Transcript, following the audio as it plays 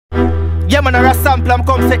Yeah man, a sample, I'm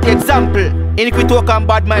come set the example. Any quick talk and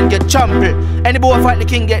bad man get trampled. Any boy fight the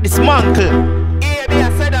king get dismantled.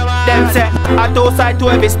 Them say, I two side to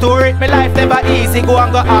every story. My life never easy, go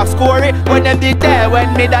and go half story. When them did there,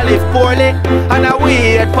 when me da live poorly. And I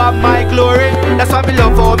wait for my glory. That's why me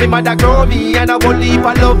love for me mother grow me. And I won't leave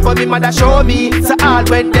a love for me mother show me. So all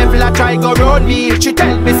when devil a try go round me, she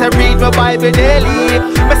tell me say read my Bible daily.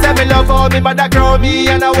 Me say me love for me mother grow me.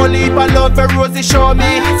 And I won't leave a love for Rosie show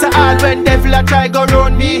me. So all when devil a try go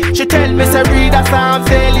round me, she tell me say read a Psalms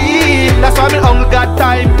daily. That's why me only got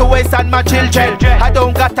time to waste on my children. I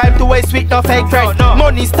don't got time to waste with no fake friend.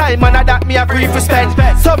 Money's time and that me a brief to spend.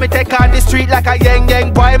 So me take on the street like a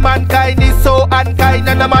yang boy. Mankind is so unkind.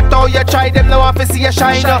 And no matter how you try, them no want to see a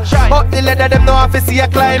shine. Up the ladder, them no want to see a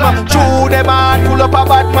climb. True, them heart full up a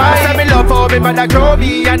bad mind. Say me love for me mother grow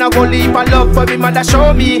me. And I won't leave a love for me mother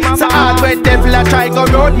show me. So all when devil a try go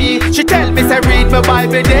round me, she tell me say read my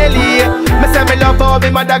Bible daily. Me say me love for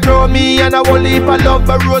me mother grow me. And I won't leave a love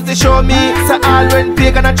for Rosie show me. So all when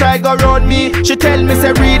pagan a try go round me, she tell me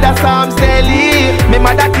say read a Psalms daily. Me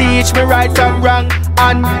mother teach me right from wrong.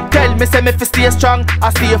 And tell me say me fi stay strong. I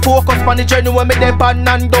stay focused on the journey when me depend.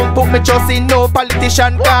 And don't put me trust in no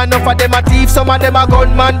politician. Cause enough of them a thief, some of them a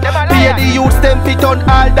gunman. Pay the youths them fit on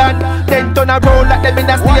all done. Then turn around like them in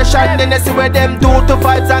a station. Then they see where them do to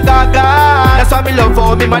vibes and gaga. That's why me love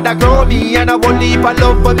for me mother grow me. And I won't leave a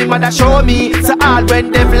love for me mother show me. So all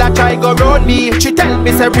when devil a try go round me, she tell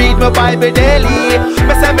me say read my Bible daily.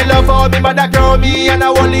 Me say me love for me mother grow me. And I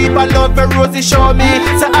won't leave a love for Rosie show me.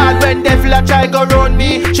 So all when devil a try go round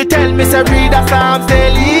me, she tell me say read a Psalms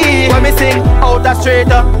daily. When me sing out a straight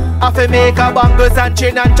up, I fi make a bangles and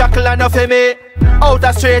chain and jackal and fi me out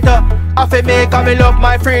a straight up. I fi make a me love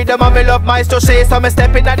my freedom and me love my story. So me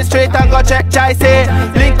step in the street and go check Chai say.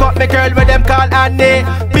 Link up me girl with them call Annie.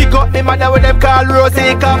 Pick up me mother with them call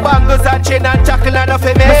Rosie. Cause bangles and chain and jackal and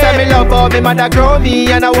fi me. Me say me love for me mother grow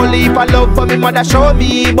me. And I won't leave a love for me mother show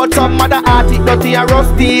me. But some mother heart it dirty and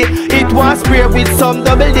rusty. It was spray with some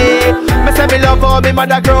double D. Me say me love for me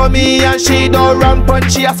mother grow me. And she don't ramp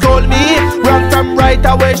and she a scold me. Wrong from right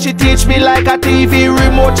away she teach me like a TV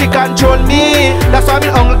remote she control me. That's why me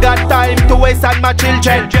only got time to waste on my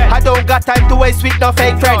children. I don't got time to waste with no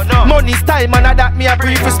fake friends. Money's time and that me a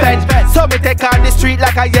brief to spend. So me take on the street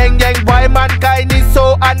like a yang boy. Mankind is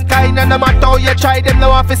so unkind. And no matter how you try, them no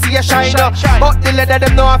want to see a shine. But the ladder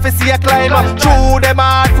them no want to see a climb. True, them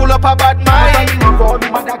heart full up a bad mind. For me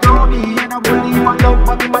mother grow me. And I will leave my love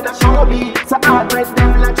for me mother show me. So all when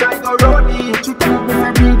them try go round me, she tell me to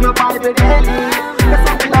read your Bible.